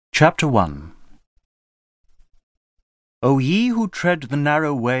Chapter 1. O ye who tread the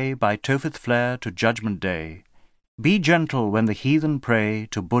narrow way by Topheth Flare to Judgment Day, be gentle when the heathen pray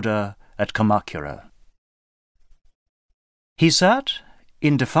to Buddha at Kamakura. He sat,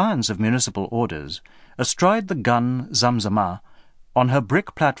 in defiance of municipal orders, astride the gun Zamzama on her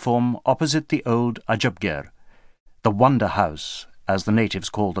brick platform opposite the old Ajabgher, the Wonder House, as the natives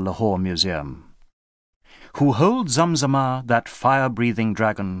call the Lahore Museum. Who hold Zamzama, that fire-breathing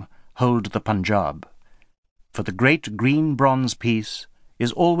dragon, hold the Punjab, for the great green bronze piece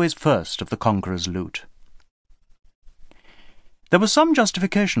is always first of the conqueror's loot. There was some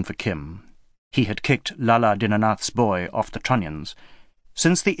justification for Kim. He had kicked Lala Dinanath's boy off the trunnions,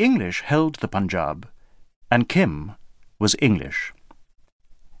 since the English held the Punjab, and Kim was English.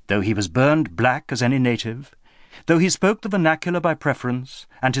 Though he was burned black as any native, though he spoke the vernacular by preference,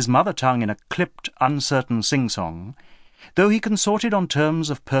 and his mother tongue in a clipped, uncertain sing-song, though he consorted on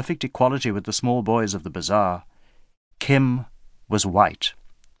terms of perfect equality with the small boys of the bazaar, Kim was white,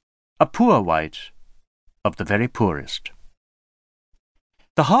 a poor white, of the very poorest.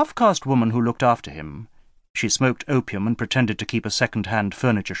 The half-caste woman who looked after him, she smoked opium and pretended to keep a second-hand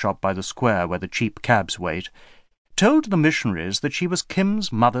furniture shop by the square where the cheap cabs wait, told the missionaries that she was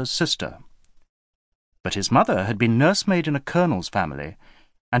Kim's mother's sister. But his mother had been nursemaid in a colonel's family,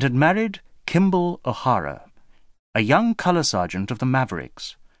 and had married Kimball O'Hara, a young colour sergeant of the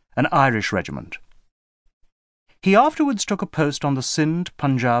Mavericks, an Irish regiment. He afterwards took a post on the Sindh,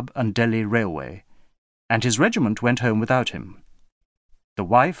 Punjab and Delhi Railway, and his regiment went home without him. The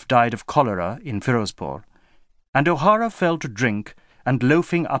wife died of cholera in Firozpur, and O'Hara fell to drink and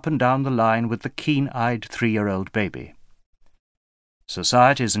loafing up and down the line with the keen-eyed 3-year-old baby.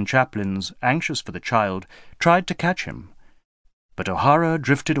 Societies and chaplains, anxious for the child, tried to catch him, but O'Hara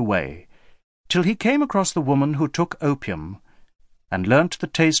drifted away, till he came across the woman who took opium, and learnt the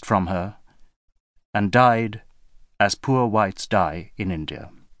taste from her, and died as poor whites die in India.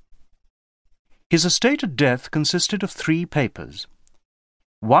 His estate at death consisted of 3 papers.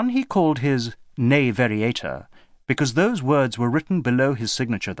 One he called his Ne Veriator, because those words were written below his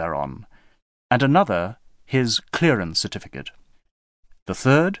signature thereon, and another his clearance certificate. The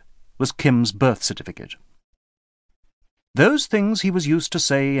third was Kim's birth certificate. Those things he was used to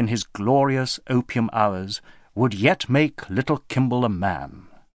say in his glorious opium hours would yet make little Kimble a man.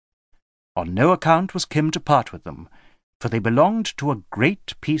 On no account was Kim to part with them, for they belonged to a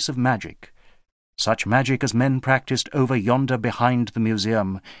great piece of magic, such magic as men practised over yonder behind the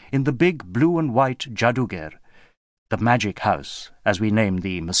museum, in the big blue and white Jaduger, the magic house, as we named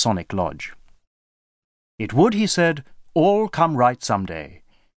the Masonic Lodge. It would, he said, all come right some day,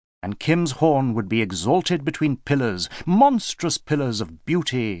 and Kim's horn would be exalted between pillars, monstrous pillars of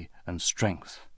beauty and strength.